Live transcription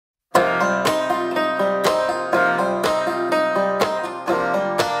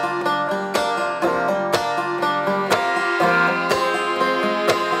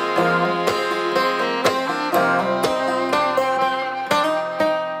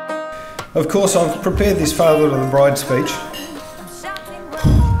Of course, I've prepared this father to the bride speech,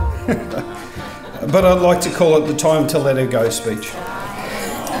 but I'd like to call it the time to let her go speech.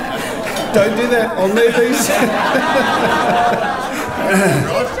 Don't do that, I'll need these.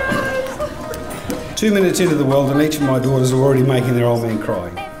 2 minutes into the world and each of my daughters are already making their old man cry.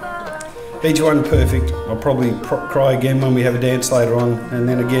 Each one perfect. I'll probably cry again when we have a dance later on, and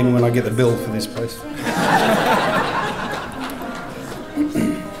then again when I get the bill for this place.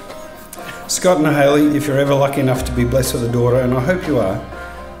 Scott and Hayley, if you're ever lucky enough to be blessed with a daughter, and I hope you are,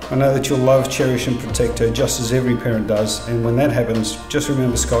 I know that you'll love, cherish and protect her just as every parent does, and when that happens, just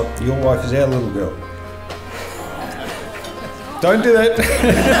remember, Scott, your wife is our little girl. Don't do that.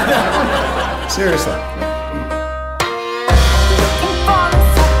 Seriously.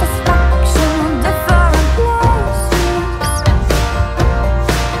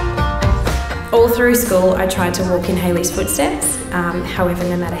 All through school, I tried to walk in Hayley's footsteps. However,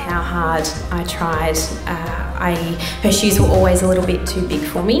 no matter how hard I tried, her shoes were always a little bit too big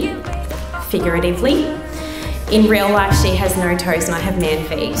for me, figuratively. In real life, she has no toes and I have man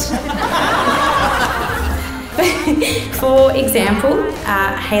feet. For example,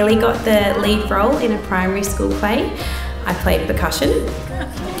 Hayley got the lead role in a primary school play. I played percussion.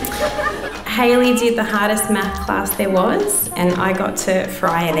 Hayley did the hardest math class there was, and I got to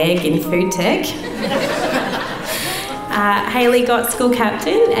fry an egg in food tech. Hayley got school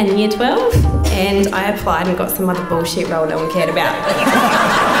captain and year 12, and I applied and got some other bullshit role no one cared about.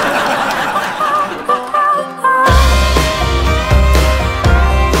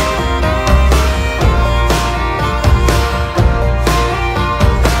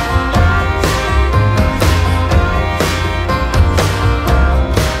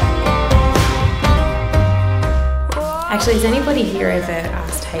 Actually, has anybody here ever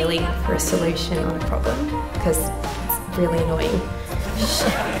asked Hayley for a solution on a problem? Because it's really annoying.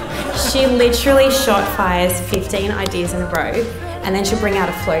 She literally shot fires 15 ideas in a row, and then she'll bring out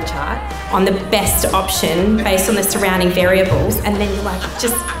a flow chart on the best option based on the surrounding variables, and then you're like,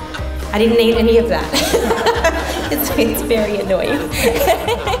 I didn't need any of that. It's very annoying.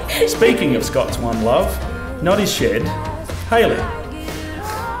 Speaking of Scott's one love, not his shed, Hayley.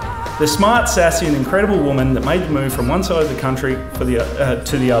 The smart, sassy and incredible woman that made the move from one side of the country to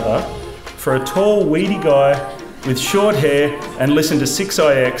the other for a tall, weedy guy with short hair and listened to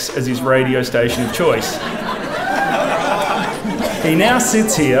 6IX as his radio station of choice. He now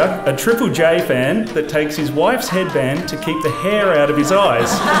sits here, a Triple J fan that takes his wife's headband to keep the hair out of his eyes.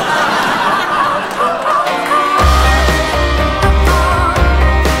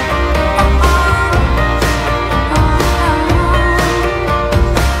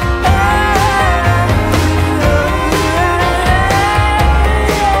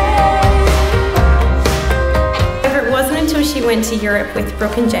 She went to Europe with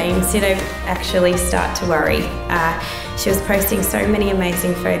Brooke and James, did I actually start to worry. She was posting so many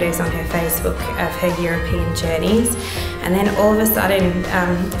amazing photos on her Facebook of her European journeys, and then all of a sudden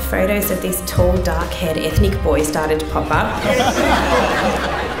photos of this tall, dark-haired ethnic boy started to pop up.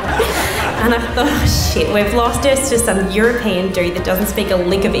 And I thought, oh shit, we've lost her to some European dude that doesn't speak a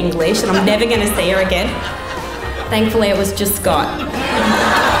lick of English, and I'm never going to see her again. Thankfully it was just Scott.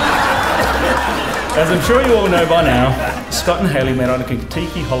 As I'm sure you all know by now, Scott and Hayley went on a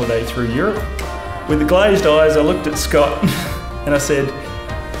tiki holiday through Europe. With the glazed eyes, I looked at Scott and I said,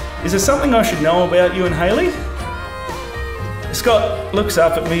 "Is there something I should know about you and Hayley?" Scott looks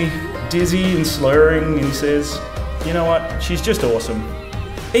up at me, dizzy and slurring, and he says, "You know what? She's just awesome.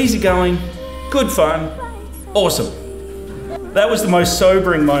 Easygoing, good fun, awesome." That was the most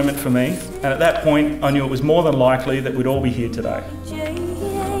sobering moment for me, and at that point, I knew it was more than likely that we'd all be here today.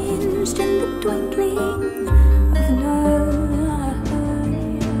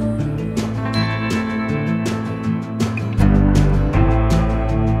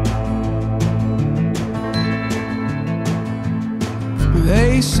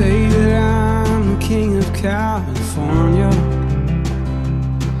 They say that I'm the king of California.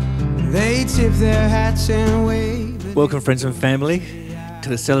 They tip their hats and wave. Welcome, friends and family, to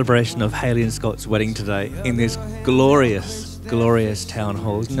the celebration of Hayley and Scott's wedding today in this glorious, glorious town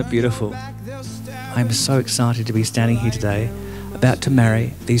hall. Isn't it beautiful? I'm so excited to be standing here today, about to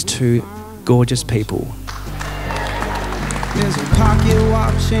marry these two gorgeous people. There's a pocket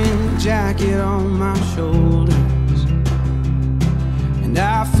watch and a jacket on my shoulders, and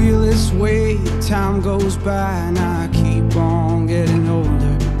I feel this way, time goes by and I keep on getting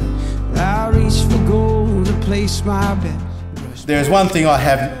older. I reach for gold to place my bet. There's one thing I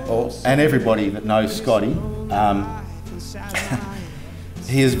have, and everybody that knows Scotty,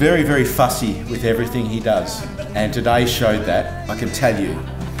 he is very, very fussy with everything he does, and today showed that, I can tell you.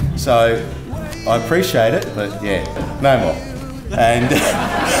 So I appreciate it, but yeah, no more. And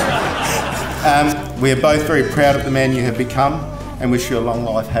we are both very proud of the man you have become and wish you a long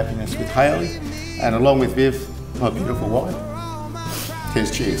life happiness with Hayley and along with Viv, my beautiful wife.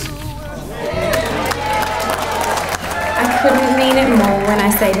 Cheers. I couldn't mean it more when I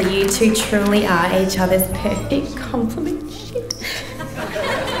say that you two truly are each other's perfect complement. Shit.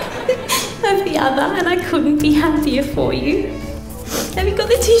 Of the other, and I couldn't be happier for you. Have you got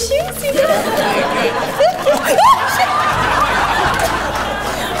the tissues?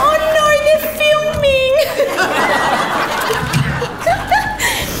 Oh no, they're filming!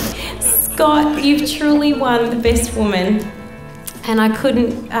 Scott, you've truly won the best woman. And I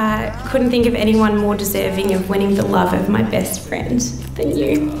couldn't think of anyone more deserving of winning the love of my best friend than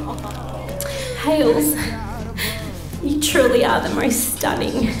you. Hales, you truly are the most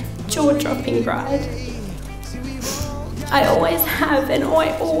stunning, jaw-dropping bride. I always have and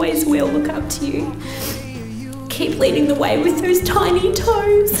I always will look up to you. Keep leading the way with those tiny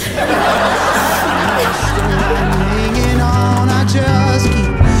toes. Hanging on, I just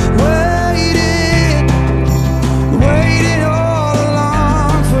keep waiting all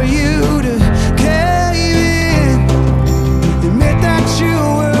along for you to cave in. Admit that you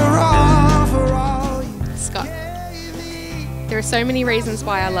were wrong for all you. Scott, there are so many reasons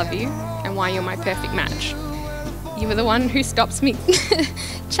why I love you and why you're my perfect match. You are the one who stops me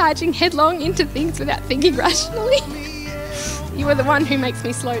charging headlong into things without thinking rationally. You are the one who makes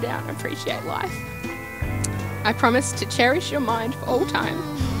me slow down and appreciate life. I promise to cherish your mind for all time.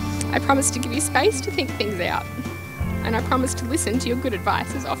 I promise to give you space to think things out. And I promise to listen to your good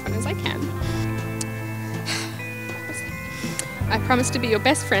advice as often as I can. I promise to be your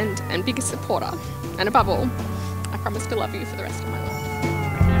best friend and biggest supporter. And above all, I promise to love you for the rest of my life.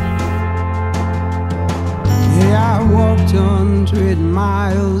 Yeah, I walked 100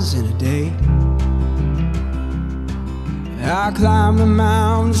 miles in a day. I climbed a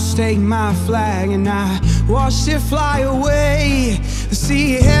mountain to stake my flag, and I watched it fly away.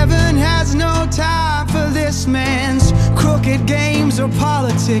 See, heaven has no time for this man's crooked games or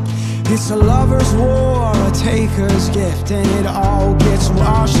politic. It's a lover's war, a taker's gift, and it all gets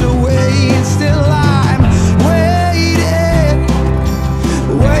washed away. And still I'm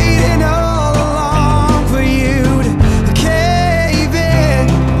waiting all along for you to cave in.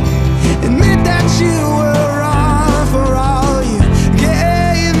 Admit that you were wrong for all you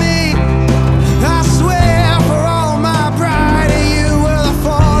gave me. I swear for all my pride, you were the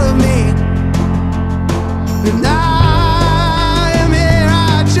fall of me. And I am here,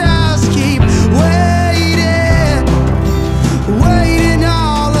 I just keep waiting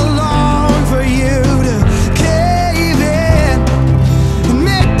all along for you to cave in.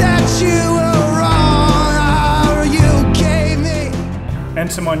 Admit that you were wrong, or you gave me. And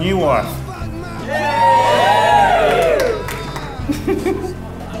to my new wife.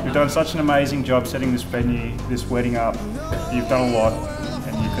 You've done such an amazing job setting this venue, this wedding up. You've done a lot,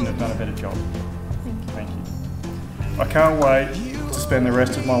 and you couldn't have done a better job. Thank you. I can't wait to spend the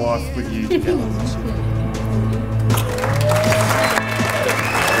rest of my life with you together.